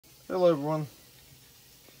Hello everyone,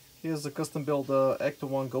 here's the custom build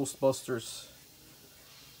Ecto1 Ghostbusters.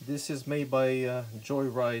 This is made by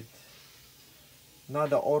JoyRide,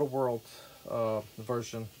 not the Auto World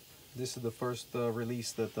version. This is the first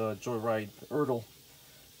release that JoyRide, Ertl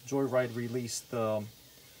JoyRide released. And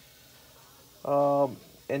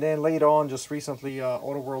then later on, just recently,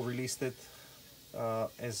 Auto World released it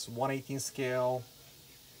as 1/18 scale.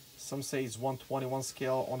 Some say it's 1/21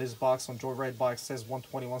 scale. On this box, on JoyRide box, says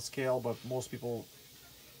 1/21 scale, but most people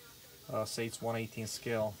say it's 1/18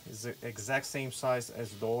 scale. It's the exact same size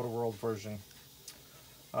as the Auto World version.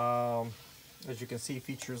 As you can see, it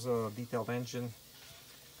features a detailed engine,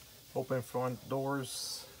 open front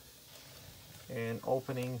doors, and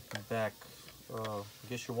opening back. I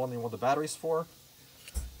guess you're wondering what the battery's for.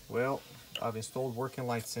 Well, I've installed working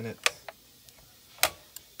lights in it,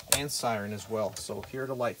 and siren as well. So here are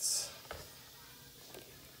the lights.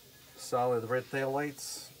 Solid red tail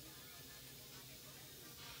lights,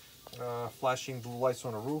 flashing blue lights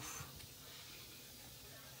on the roof,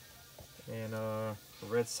 and a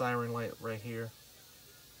red siren light right here.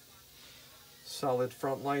 Solid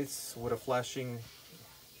front lights with a flashing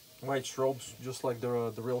white strobes, just like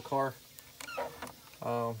the real car.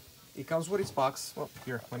 It comes with its box. Well,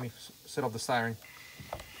 here, let me set up the siren.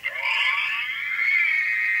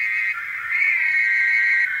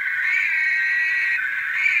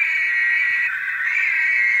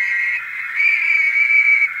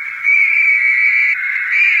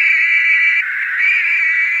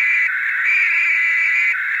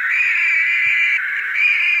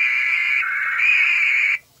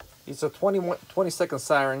 It's a 20-second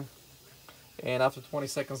siren, and after 20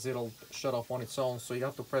 seconds it'll shut off on its own, so you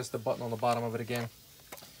have to press the button on the bottom of it again.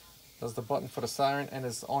 That's the button for the siren, and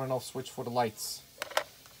it's on and off switch for the lights.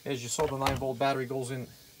 As you saw, the 9-volt battery goes in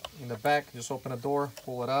the back. Just open the door,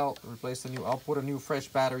 pull it out, replace the new. I'll put a new fresh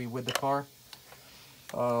battery with the car,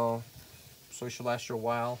 so it should last you a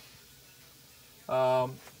while.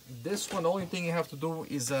 This one, the only thing you have to do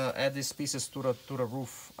is add these pieces to the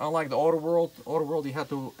roof. Unlike the Auto World, you have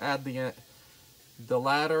to add the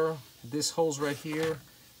ladder, this hose right here,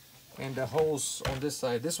 and the hose on this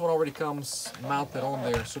side. This one already comes mounted on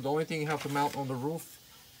there. So the only thing you have to mount on the roof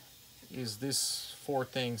is these 4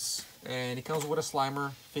 things. And it comes with a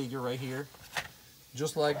Slimer figure right here,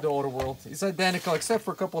 just like the Auto World. It's identical except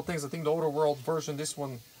for a couple of things. I think the Auto World version, this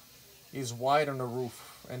one is white on the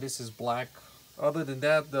roof, and this is black. Other than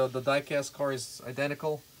that, the die-cast car is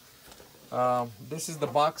identical. This is the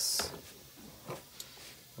box.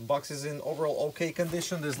 The box is in overall okay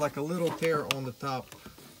condition. There's like a little tear on the top,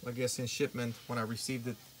 I guess in shipment when I received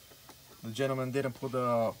it. The gentleman didn't put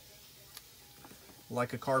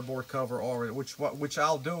like a cardboard cover over it, which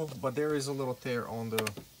I'll do, but there is a little tear on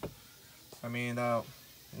the. I mean, not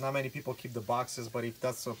many people keep the boxes, but if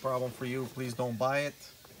that's a problem for you, please don't buy it.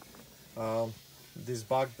 This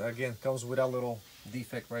box again comes with a little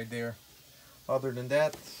defect right there. Other than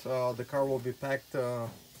that, the car will be packed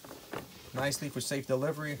nicely for safe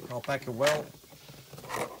delivery. I'll pack it well.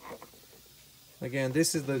 Again,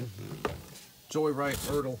 this is the JoyRide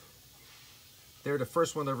Ertl. They're the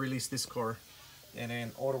first one that released this car, and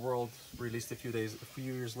then Auto World released a few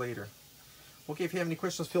years later. Okay, if you have any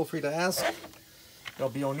questions, feel free to ask. They'll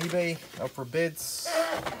be on eBay, up for bids.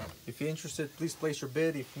 If you're interested, please place your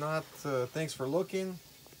bid. If not, thanks for looking.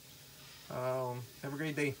 Have a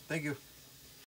great day. Thank you.